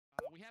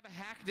have a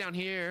hack down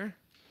here.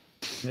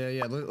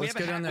 Yeah. Let's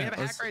go down there. We have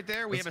a hack right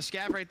there. We have a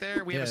scav right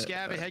there. We have a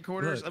scav at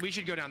headquarters. We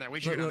should go down there. We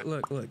should go down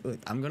there. Look.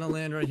 I'm gonna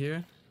land right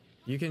here.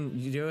 You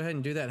go ahead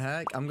and do that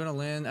hack. I'm gonna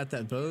land at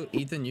that boat.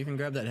 Ethan, you can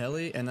grab that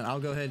heli, and then I'll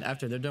go ahead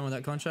after they're done with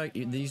that contract.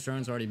 These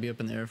drones already be up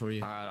in the air for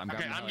you. All right, I'm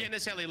getting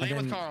this heli. Land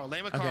with Carl.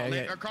 Land with Carl.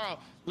 Okay. Or Carl.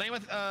 Land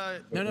with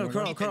No,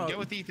 Carl. Ethan. Go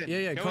with Ethan.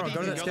 Yeah. Carl,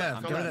 go to that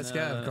scav. Go to that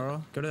scav,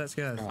 Carl. Go to that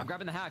scav. I'm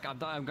grabbing the hack. I'm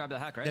grabbing the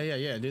hack, right?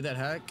 Yeah. Do that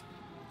hack.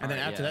 And then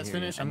after that's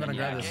finished, I'm gonna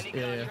grab this.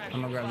 Yeah.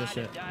 I'm gonna grab this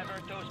shit.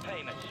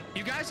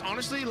 You guys,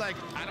 honestly, like,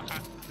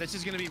 this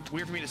is gonna be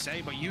weird for me to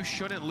say, but you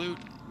shouldn't loot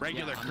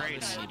regular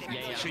crates.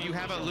 So you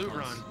have a loot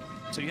run.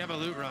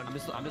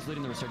 I'm just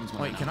looting the resurgence.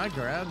 Wait, can I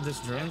grab this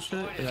drone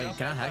shit? Like,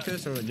 can I hack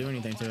this or do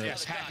anything to it?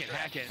 Yes, hack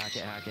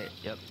it.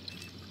 Yep.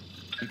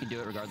 You can do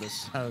it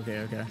regardless. Oh,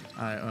 okay. All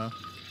right. Well,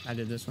 I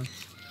did this one.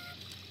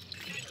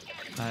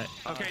 All right.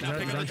 Okay, now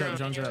pick up the drone.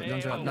 Drones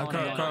are up. No,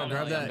 Carl,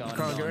 grab that.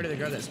 Carl, get ready to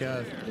grab that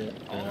scav.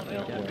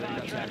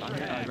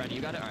 Ready?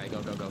 You got it? All right,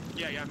 go.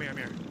 Yeah, I'm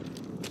here.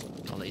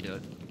 I'll let you do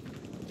it.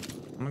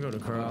 I'm gonna go to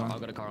Carl. I'll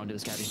go to Carl and do the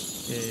scabby.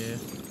 Yeah.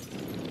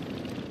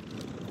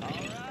 All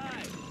right.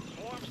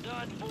 Swarm's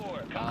done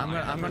for.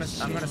 I'm gonna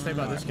stay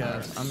by this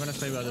scav. I'm gonna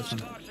stay by this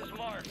one.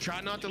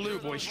 Try not to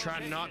loot, boys.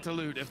 Try not to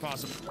loot if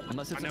possible. I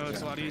know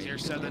it's a lot easier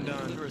said than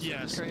done.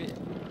 Yes.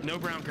 No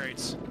brown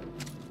crates.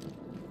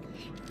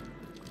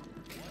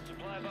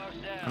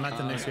 I'm at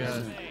the next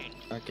guy.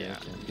 Okay.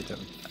 Get that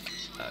one.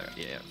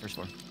 Yeah, first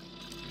floor.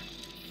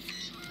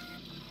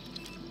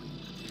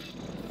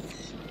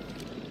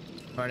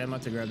 Alright, I'm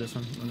about to grab this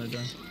one when they're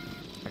done.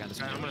 I got this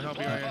one. I'm gonna help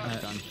you out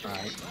here. Done.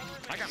 Alright.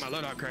 I got my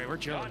loadout crate. We're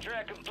chilling.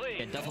 Contract complete.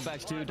 Yeah, duffel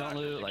bags too. Don't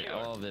loot. Like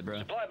all of it, bro.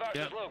 Supply box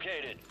Yep. is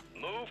located.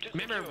 Move to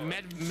Remember,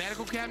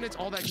 medical cabinets,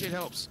 all that shit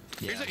helps.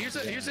 Here's a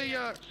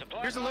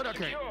loadout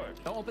crate.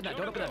 Don't open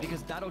that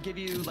because that'll give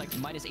you like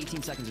minus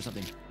 18 seconds or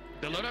something.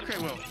 The loadout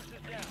crate will.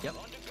 Yep.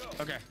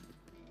 Okay.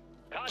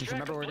 Just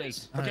remember where it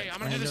is. Okay, I'm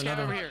gonna do the scav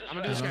over here. I'm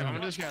gonna do the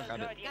scav.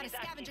 Grab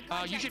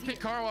it. You should pick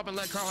Carl up and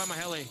let Carl have my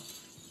heli.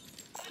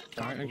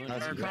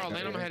 Or Carl,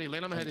 land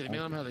on my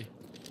heli.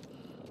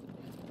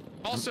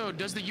 Also,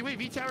 does the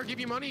UAV tower give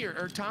you money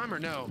or time or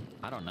no?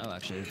 I don't know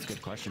actually. It's a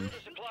good question.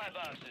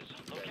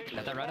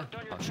 Got that ready?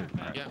 Oh shoot.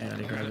 Right. Yeah. Yeah,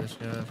 I grab this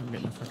scav. I'm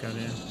getting the fuck out of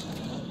here.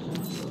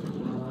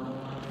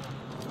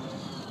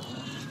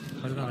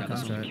 What's it on the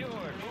contract?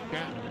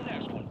 Yeah.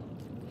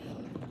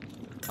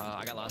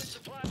 I got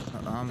lost.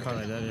 I'm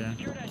probably dead, yeah.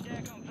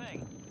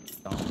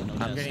 No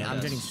I'm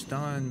getting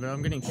stunned, bro.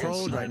 I'm getting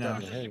trolled right now.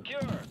 Another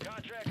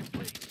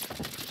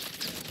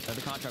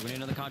contract. We need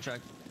another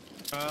contract.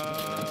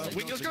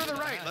 Let's go to the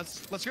right.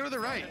 Let's go to the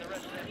right.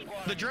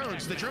 The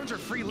drones are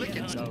free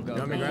lickings. Go. You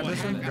want me to grab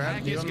this one? Do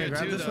you want me to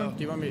grab this one?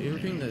 Do you want me to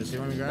ping this? Do you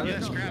want me to grab it?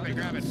 Yes, grab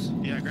it.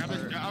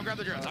 Yeah, I'll grab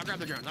the drones.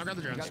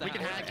 We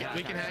can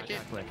hack it.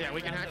 Yeah,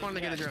 we can hack one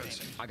to get the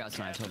drones. I got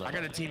sniped. Hold up. I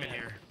got a team in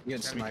here. I'm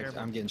getting sniped.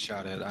 I'm getting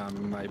shot at. I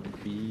might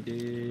be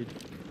dead.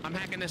 I'm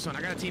hacking this one.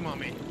 I got a team on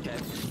me. Okay.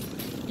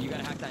 You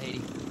gotta hack that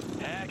Haiti.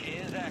 Hack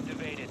is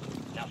activated.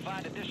 Now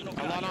find additional.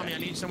 A lot on me. I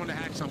need someone to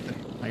hack something.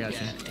 I got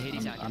you.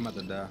 Haiti's hacking. I'm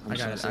about to die. I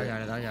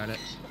got it.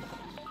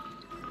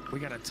 We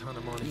got a ton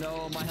of money.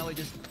 No, my heli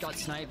just got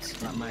sniped.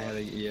 Not my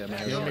heli. Yeah, my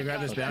heli. You want me to grab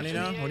this bounty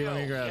now? What do you want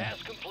me to grab?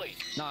 Gas complete.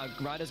 Nah,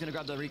 Ryder's gonna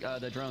grab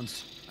the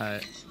drones.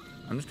 Alright.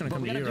 I'm just gonna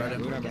come to you, Ryder.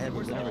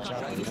 Where's the new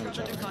contract? Who's grabbed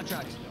the new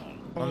contract?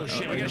 Oh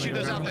shit, we gotta shoot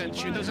those out then.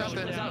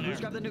 Who's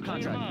grabbed the new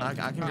contract?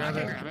 I can grab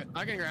it.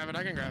 I can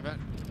grab it.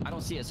 I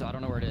don't see it, so I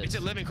don't know where it is. It's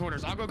at living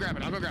quarters. I'll go grab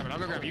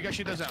it. You guys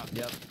shoot those out.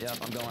 Yep,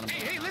 I'm going.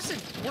 Hey, listen,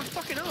 we're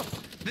fucking up.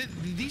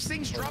 These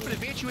things drop an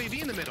advanced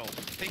UAV in the middle.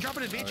 They drop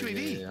an advanced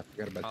UAV. Yeah, I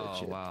forgot about that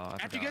shit. Wow.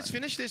 After you guys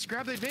finish this,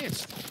 grab the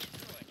advanced.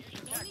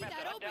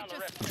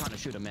 I'm trying to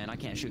shoot him, man. I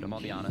can't shoot him,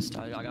 I'll be honest.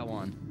 I got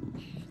one.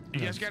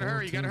 You guys gotta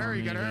hurry.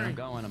 I'm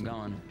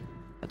going.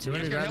 That's You it.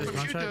 guys gotta help him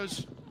shoot contract?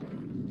 those.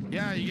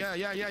 Yeah, you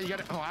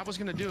gotta. Oh, I was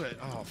gonna do it.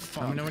 Oh,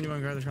 fuck. Let me know when you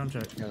want to grab the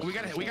contract. We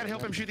gotta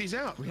help him shoot these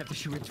out. We have to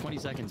shoot in 20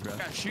 seconds, bro.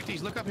 Gotta shoot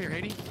these. Look up here,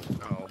 Haiti.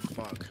 Oh,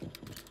 fuck.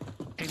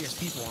 Haiti has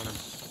people on him.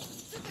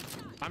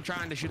 I'm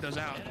trying to shoot those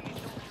out.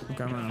 I'm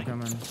coming.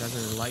 Guys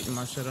are lighting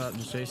my shit up,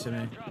 just chasing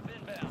me.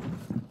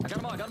 I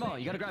got them all.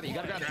 You gotta grab it.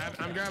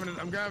 I'm grabbing it.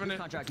 New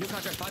contract,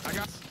 5 I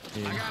got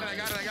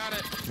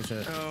it. Good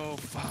shit. Oh,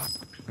 fuck.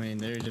 I mean,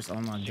 they're just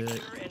on my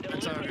dick.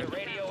 That's all good.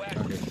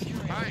 Okay.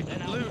 Alright,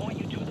 loot.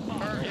 Loot.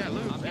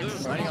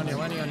 Landing on you.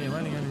 I know,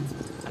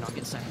 I'm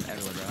getting sniped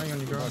everywhere, bro. Landing on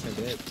you, girl.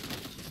 Fucking dead.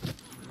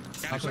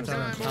 Got some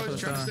time, boys.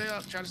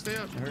 Trying to stay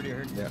up. I heard you.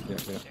 Yeah.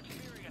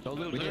 Go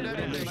loot. Loot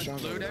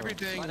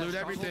everything.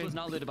 Stronghold was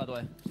not looted, by the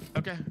way.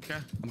 Okay.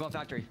 I'm going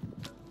factory.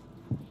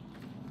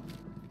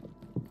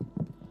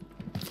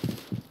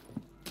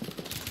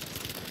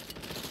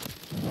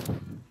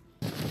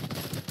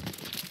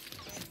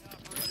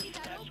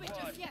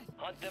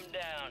 Hunt them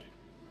down.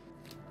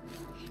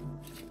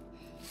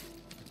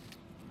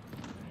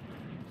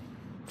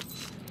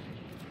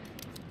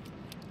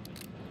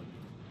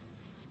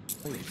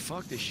 Holy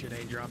fuck, this shit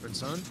ain't dropping,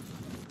 son.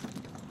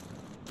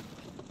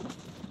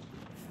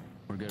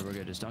 We're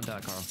good. Just don't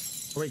die, Carl.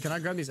 Wait, can I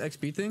grab these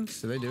XP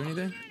things? Do they do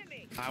anything?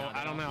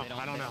 I don't know.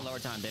 I don't know. Lower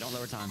time. They don't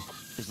lower time.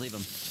 Just leave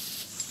them.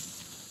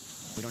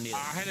 We don't need it.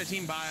 I had a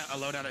team buy a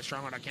loadout at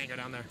Stronghold. I can't go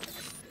down there.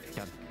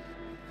 Okay.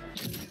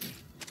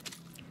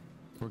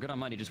 We're good on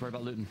money. Just worry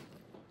about looting.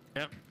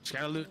 Yep. Just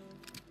gotta loot.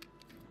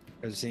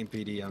 There's the same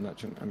PD. I'm not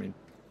trying. I mean,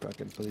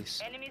 fucking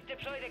police. Enemies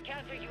deploy the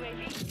counter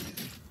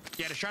UAV.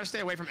 Yeah, just try to stay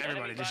away from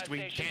everybody. Just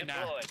we can't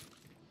die.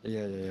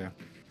 Yeah.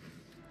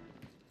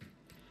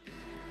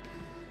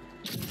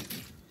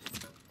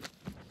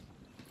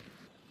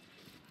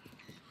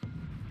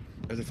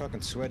 There's a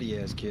fucking sweaty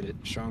ass kid at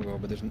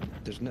Stronghold, but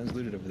there's nothing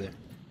looted over there.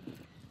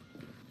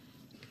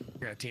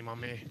 I got a team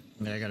on me.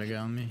 Yeah, I gotta go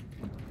on me.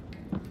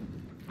 I'm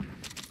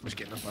just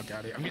getting the fuck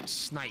out of here. I'm getting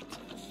sniped.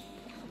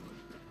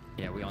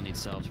 Yeah, we all need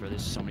selves, bro.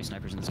 There's so many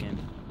snipers in this game.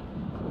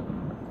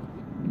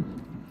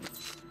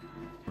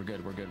 We're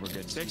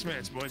good. 6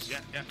 minutes, boys.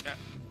 Yeah.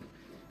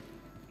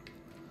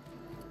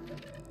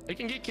 They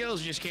can get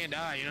kills, you just can't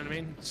die, you know what I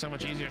mean? So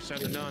much easier said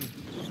than done.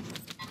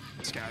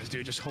 These guys,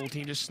 dude, just whole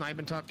team just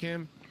sniping top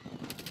cam.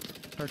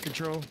 Hard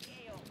control.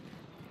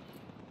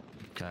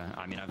 Okay,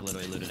 I mean, I've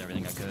literally looted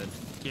everything I could.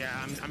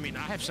 Yeah, I mean,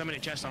 I have so many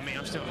chests on me.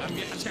 I just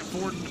got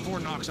four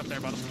knocks up there,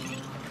 brother.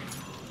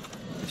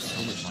 There's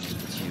so much money.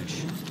 It's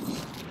huge.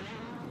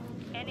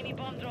 Enemy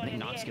bomb I drone think in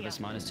the knocks give area. us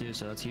 -2,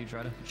 so that's huge,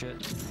 right?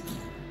 Shit.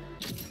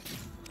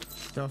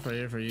 Self right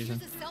here for using.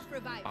 Use a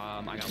self-revive.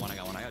 I got one.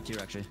 I got 2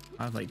 actually.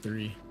 I have like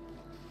 3.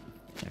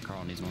 Yeah,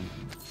 Carl needs one.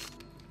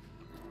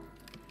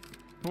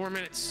 4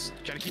 minutes.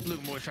 Try to keep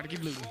looting, boys. Try to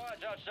keep looting.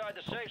 Squads outside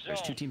the safe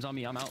There's 2 zone. teams on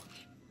me. I'm out.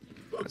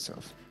 That's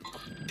off.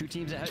 2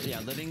 teams ahead. Yeah,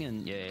 living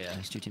and yeah.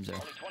 There's 2 teams there.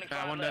 Only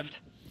 25 one left. dead.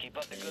 Keep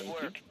up the good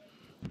work.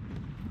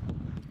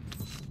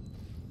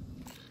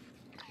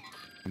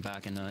 I'm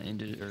back in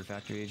or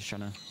factory, just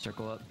trying to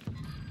circle up.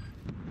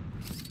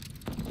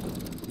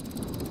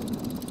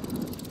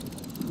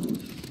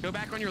 Go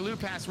back on your loot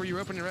pass where you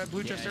opened the red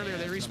blue chest earlier.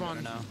 They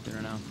respawn.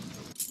 Dinner now.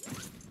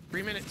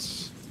 3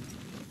 minutes.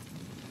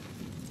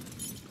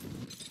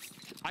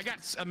 I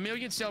got a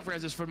million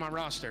self-reses for my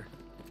roster.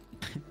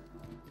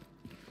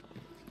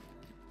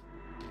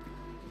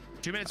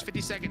 2 minutes,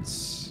 50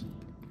 seconds.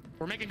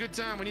 We're making good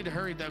time. We need to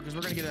hurry though, because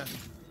we're gonna get a.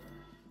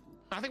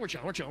 I think we're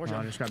chilling. Oh,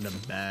 I just grabbed a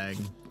bag.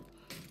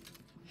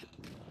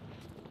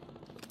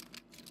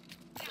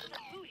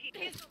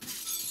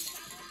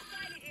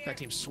 That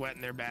team's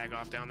sweating their bag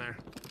off down there.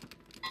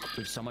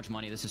 We have so much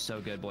money. This is so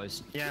good,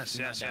 boys. Yes.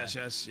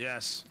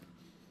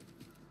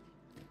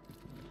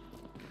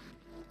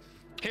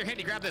 Here,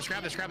 Handy, grab this.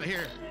 Grab it.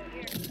 Here,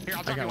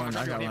 I'll drop you one.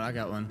 I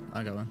got one.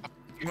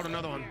 You want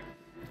another one?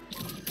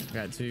 I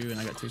got 2, and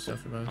I got 2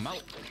 self-revives. I'm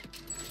out.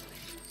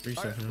 3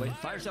 self-revives. Wait,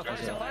 fire yourself.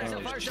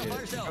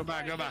 Go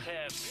by.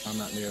 I'm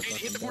not near a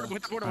Hit the fucking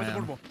portable.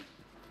 All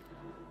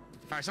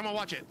right, someone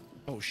watch it.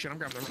 Oh shit, I'm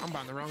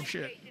buying the wrong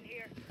shit.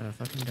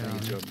 Fucking down.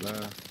 Joe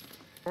Blah.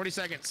 40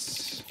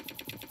 seconds.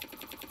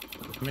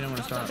 I mean, I want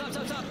to stop.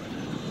 Stop.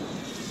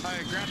 All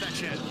right, grab that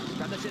shit.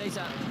 Grab that shit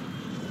ASAP.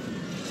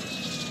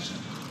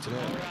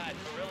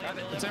 Grab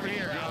it. It's over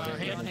here.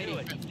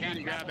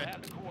 Handy. Grab it.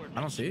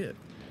 I don't see it.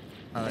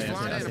 Oh, yeah,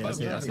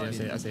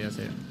 I see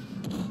it.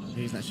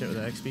 He's not shit with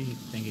the XP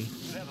thingy.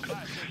 What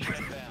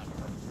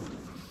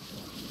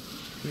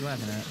are you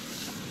laughing at?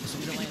 As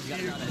soon as it lands, you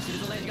gotta grab it. As soon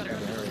as it lands, you gotta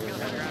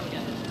grab it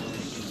again.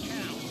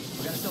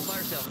 We gotta still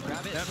fire sale.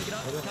 Grab it, pick it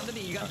up, come to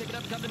me. You gotta pick it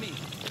up, come to me.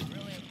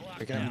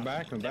 Okay, I'm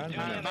back.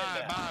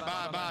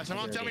 Bye.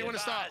 Someone tell me when to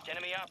stop.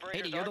 Enemy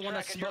operators Hey, you're the one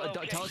that's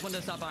tell us when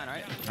to stop buying,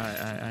 alright?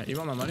 Alright. You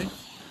want my money?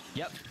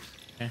 Yep.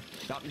 Okay.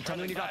 Tell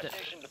me when you dropped it.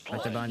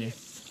 Right there behind you.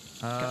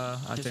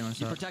 I'll Just, take one you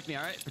shot. protect me,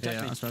 alright? Protect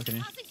Yeah, me. I'm smoking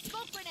you. Tossing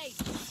smoke grenade.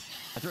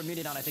 I threw a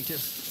muni down, I think, too.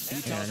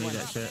 You tell Yeah, I us need when.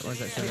 that shit. Where's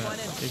that shit Keep at? one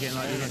in. You're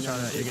getting shot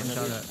at. You're getting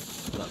shot at.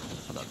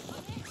 Hold up.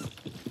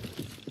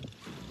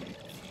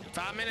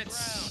 5 minutes.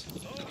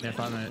 Yeah,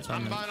 5 minutes.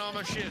 I'm buying all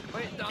my shit.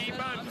 Wait, Keep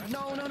buying.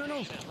 No.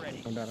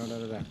 I'm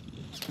down.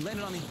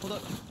 Landed on me. Hold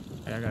up.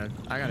 Yeah,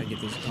 I gotta get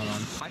these. Hold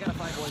on. I gotta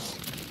fight, boys.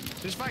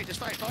 Just fight.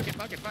 Fuck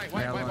it. Fight.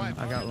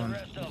 I got one.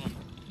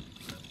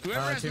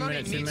 Whoever has 2 money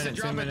minutes. needs to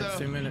drop it though.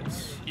 2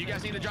 minutes. You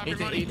guys need to drop your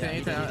money.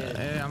 Ethan.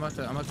 Yeah, I'm about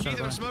to try Ethan, to I'm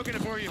buy. smoking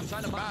it for you. I'm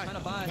trying to buy.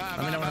 Let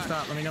me know when to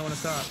stop. Let me know when to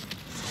stop.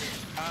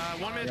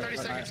 1 minute, 30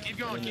 seconds. Keep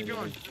going. Keep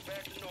going.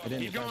 I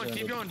didn't. I gotta Oh, it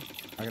fucking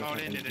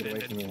get away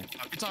from ended. you.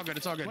 It's all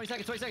good. 20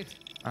 seconds.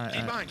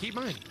 Alright. Keep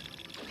buying.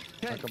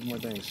 A couple more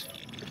things.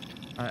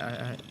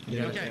 Alright. Okay, you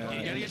gotta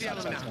get the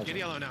element now. Get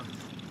the element now.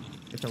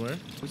 Get to where?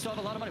 We still have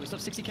a lot of money. We still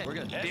have 60K. We're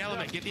good. The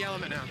element. Get the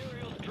element now.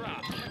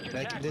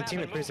 The team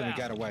at prison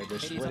got away. They're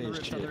 80's on the sweaty as roof. On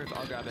the shit. roof.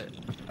 I'll grab it.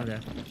 Okay.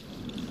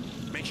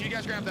 Make sure you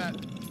guys grab that.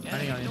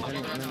 Hang on.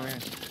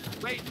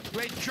 Wait.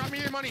 Drop me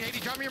your money, Haiti.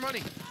 Drop me your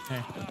money.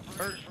 Hey.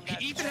 Or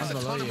Ethan has a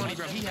below ton of you. money,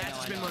 bro. He has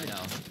to spend money.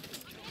 No.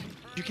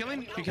 You kill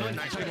him? You kill him?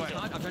 Nice. Good way.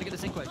 I'm trying to get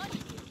this in quick.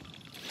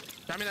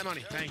 Drop me that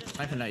money. Thanks.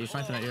 Sniping at you.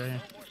 You're right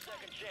here.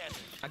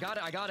 I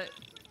got it.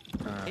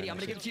 Haiti, I'm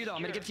gonna give it to you though.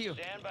 I'm gonna give it to you.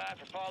 Stand by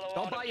for follow-on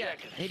Don't buy yet.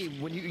 objectives. Haiti,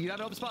 when you have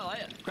an open spot,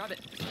 grab it.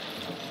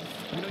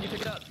 Let me know when you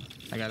pick it up.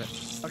 I got it.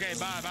 Okay,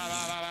 bye.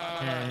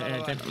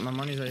 Here, take my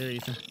money's right here,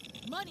 Ethan.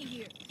 money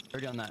here.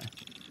 Already on that.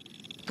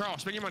 Carl,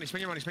 spend your money,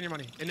 spend your money, spend your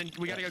money. And then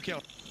we gotta go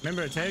kill.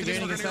 Remember,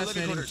 interrogating, We're gonna go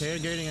living assassinating, quarters.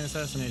 interrogating, and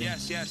assassinating.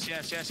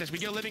 Yes. We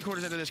go living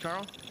quarters into this,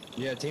 Carl.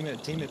 Yeah, team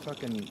it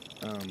fucking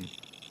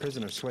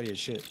prisoner sweaty as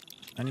shit.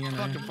 Anyone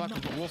Fuck there?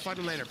 him. We'll fight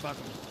him later. Fuck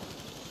him.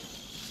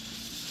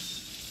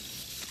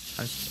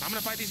 I'm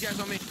gonna fight these guys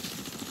on me.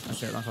 Oh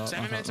shit, my fault.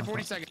 7 minutes and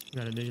 40 seconds.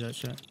 Gotta do that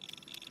shit.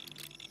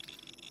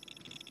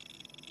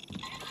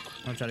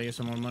 I'll try to get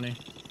some more money.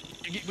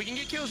 We can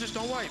get kills, just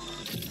don't wipe.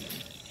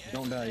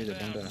 Don't die either,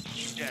 don't die.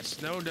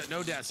 Yes, no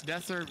deaths.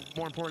 Deaths are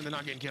more important than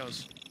not getting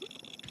kills.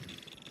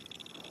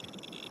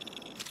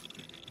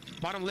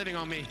 Bottom living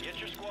on me. Get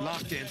your squad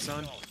Locked in,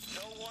 son. No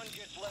one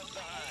gets left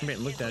behind. I'm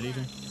getting looked at,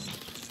 Ethan.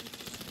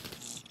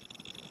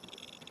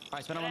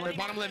 Alright, spend all my money.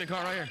 Bottom living,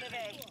 Carl, right here.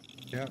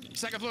 Yeah.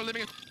 Second floor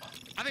living.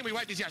 I think we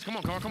wipe these guys. Come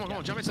on, Carl. Come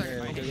on. Jump in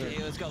second. Yeah,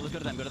 Yeah, let's go to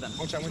them. Go to them.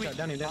 One shot,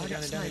 down him.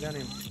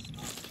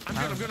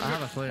 I'm good. I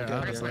have a flare. I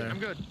have a flare. I'm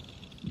good.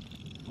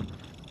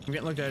 I'm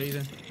getting looked at,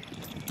 Ethan.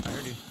 I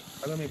heard you.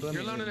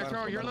 You're alone in there,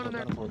 Carl. You're alone in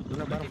there.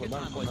 Good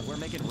time, boys. We're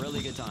making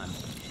really good time.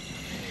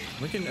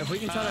 If we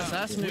can try to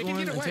assassinate we can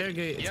one, get away.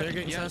 interrogate,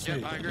 and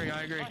assassinate. I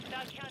agree.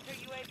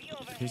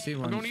 You see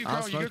one? going to you,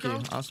 I'll Carl. You smoke good, you.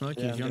 Carl? I'll smoke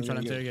you Yeah, if you want to try to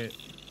I'm good. interrogate.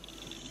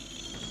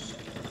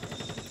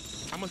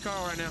 I'm with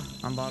Carl right now.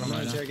 I'm bottom I'm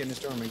right now. interrogating the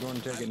storm. We're going to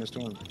interrogating the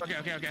storm. Okay.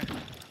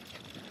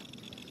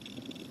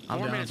 I'm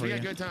 4 down minutes. for We you.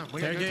 got good time.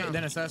 Interrogate,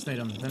 then assassinate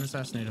him.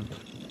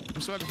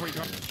 I'm swagging for you,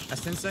 Carl.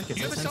 That's 10 seconds.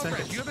 You have a That's 10 self-res.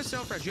 seconds. You have a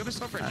self-res.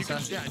 You can,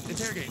 Assassin.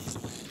 interrogate.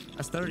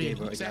 That's 30.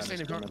 Assassinate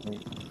him, Carl.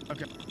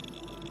 Okay.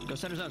 Go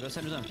center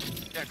zone.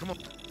 Yeah, come on.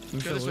 You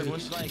Go this way, feel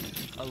boys. Like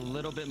a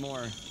little bit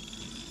more.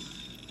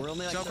 We're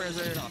only like Self-res 30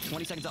 seconds there. off.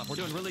 20 seconds off. We're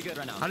doing really good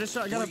right now. I just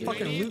got a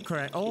fucking need- loot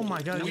crack. Oh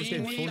my god, I we just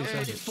gave need 40 a-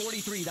 I did seconds.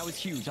 43. That was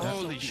huge. That was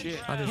so Holy huge.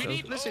 shit. I just We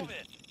need, listen,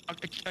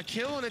 a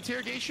kill, an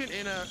interrogation,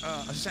 and a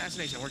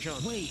assassination. We're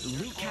chilling. Wait,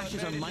 loot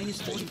caches are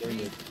minus 43.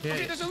 Yeah.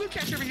 Okay, there's a loot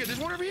cache over here. There's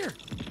one over here.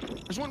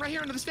 There's one right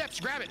here under the steps.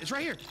 Grab it. It's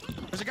right here.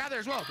 There's a guy there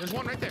as well. There's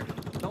one right there.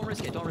 Don't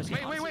risk it.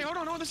 Wait. Hold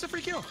on. This is a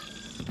free kill.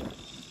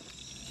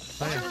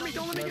 Watch over me.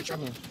 Don't let me get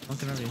trouble.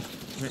 Looking over you.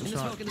 In the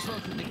smoke.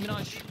 Nicki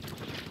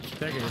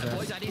Minaj. Nicki Minaj.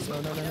 Boys, I need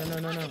smoke. No.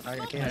 I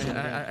I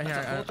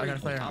can't. got a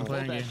flare. I'm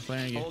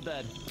playing you. Hold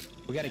dead.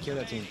 We gotta kill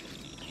that team.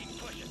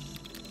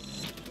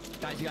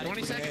 Guys, you got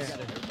 20 seconds.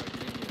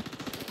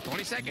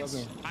 20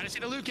 seconds. I just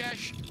hit a loot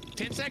cache.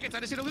 10 seconds. I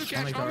just hit a loot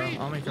cache on me.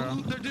 On me, Carl.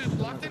 They're dude,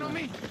 locked in on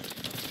me.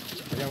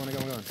 I got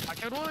one. I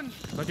killed one.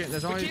 Look at,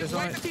 there's only, We can't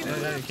wipe the team on the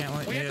you left. can't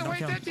wait. We have Yeah, to don't wipe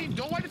kill that him. team.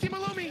 Don't wipe the team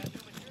below me.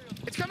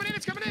 It's coming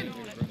in.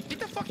 Get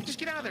the fuck. Just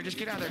get out of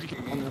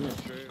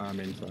there. I'm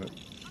in for it.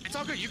 It's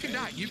all good. You can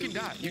die. You can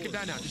die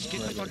now. Just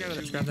get the fuck out of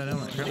there. Grab that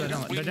element.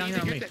 They're down here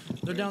on me.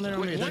 They're down there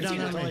on me.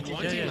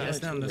 Yeah, that's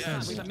them. We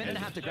have a minute and a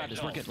half to grab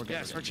this. We're good.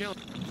 Yes, we're chilling.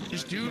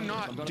 Just do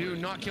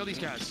not kill these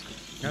guys.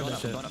 Grab that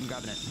shit. I'm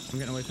grabbing it. I'm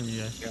getting away from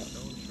you guys.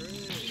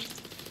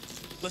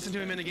 Listen to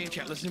him in the game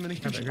chat. Grab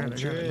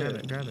it.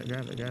 Grab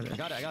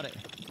it. I got it.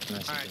 All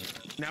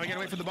right. Now we gotta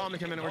wait for the bomb to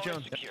come in and we're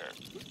chilling. Secure.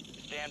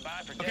 Stand by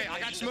for Okay, I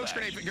got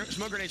detonation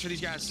smoke grenades for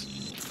these guys.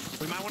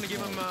 We might want to give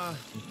them.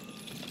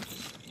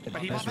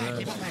 But he bought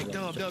That's back.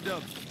 Dub.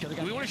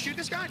 Do we want to shoot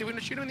this guy? Do we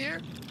want to shoot him in the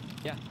air?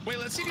 Yeah. Wait,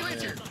 let's see if he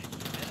lands here.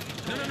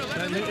 No.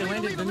 It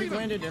Leave him.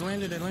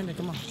 landed.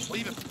 Come on.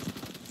 Leave him.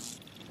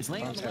 It's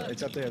laying on the left.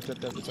 It's up there.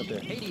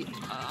 80.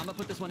 I'm gonna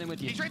put this one in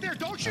with you. He's right there.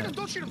 Don't shoot him.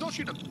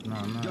 No,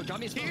 I'm not. Yo, drop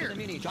me a smoke Here. with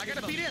the mini. I got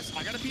a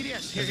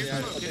PDS. Here's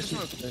the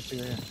smoke. There's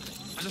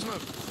the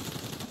smoke.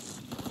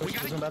 We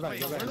gotta.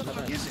 Wait, where the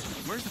fuck is it?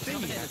 Where's the thing?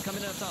 It's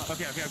coming up top.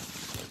 Okay.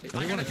 What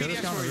do you want to kill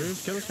this guy on the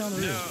roof? Kill this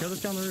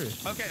guy on the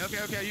roof. Okay.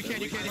 You can.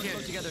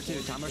 Smoke together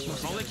too. Time we're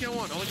smoking. Only kill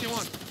one.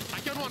 I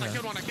killed one.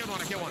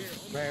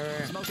 Right.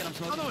 I'm smoking.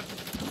 Another one.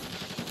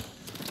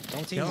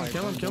 Don't team wipe.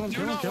 Kill him.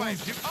 Do not wipe.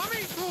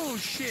 Oh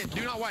shit.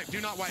 Do not wipe,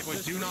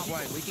 boys. Do not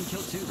wipe. We can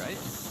kill two, right?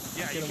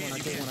 Yeah, you can. I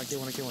kill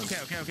one.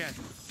 Okay.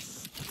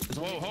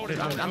 Whoa, hold it.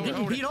 I'm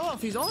getting beat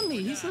off. He's on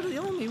me. He's literally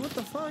on me. What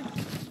the fuck?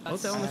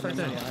 What's the element right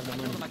there?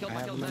 I killed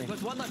him.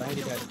 There's one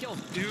left. Kill.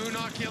 Do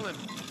not kill him.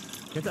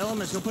 Get the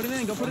elements. Go put it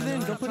in. I'm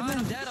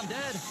dead.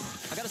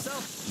 I got a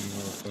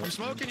self. I'm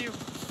smoking you.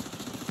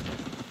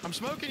 I'm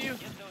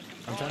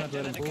trying not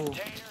to let him pull.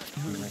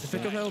 Just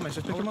pick up elements.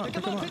 Just pick them up.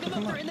 Pick them up.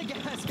 They're in the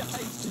gas,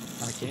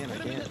 guys. I can't. Put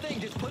them in the thing.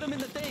 Just put them in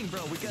the thing,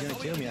 bro. He's gonna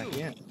kill me.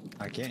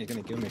 I can't. He's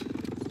gonna kill me.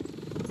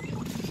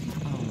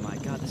 Oh my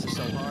god, this is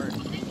so hard.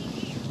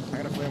 I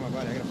gotta flare my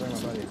body.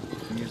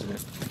 I'm using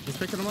it. Just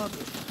picking them up.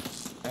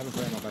 I have a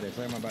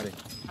flare my body.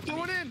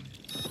 Throw it in.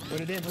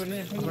 Put it in. Put it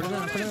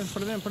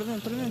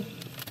in.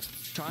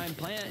 Try and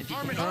plant if you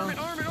Arm can.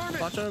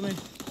 it. Watch over me.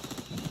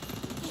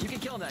 You can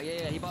kill him that.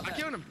 Yeah, he bought I that.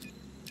 killed him.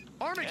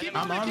 Arm it. Keep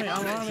I'm arming.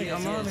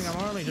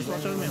 arming. Just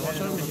watch over me.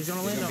 He's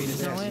gonna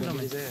land on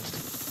me.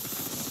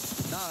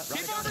 Nah,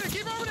 Keep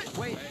arming it.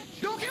 wait.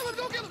 Don't kill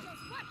him.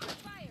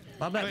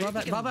 Buy back.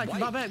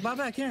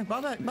 Here.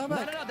 Buy back. No,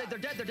 they're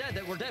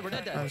dead. We're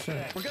dead. Oh,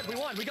 shit. We're good. We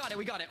won. We got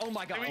it. Oh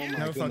my god.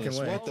 No fucking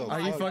way. What the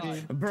Are you fuck?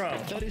 fucking, bro?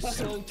 That is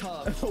so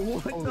tough.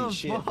 What Holy the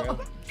shit, fuck? bro.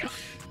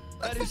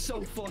 That is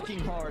so fucking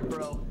hard,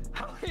 bro.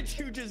 How did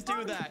you just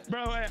do that?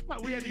 Bro,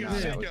 we had to go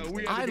sicko.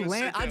 We had to go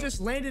I sicko.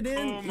 just landed in,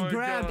 Oh my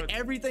grabbed God.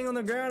 everything on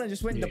the ground, and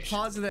just went and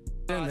deposited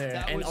it in there.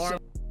 That And was so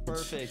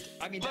perfect.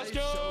 I mean, that is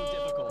so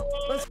difficult.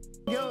 let's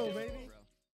go, baby.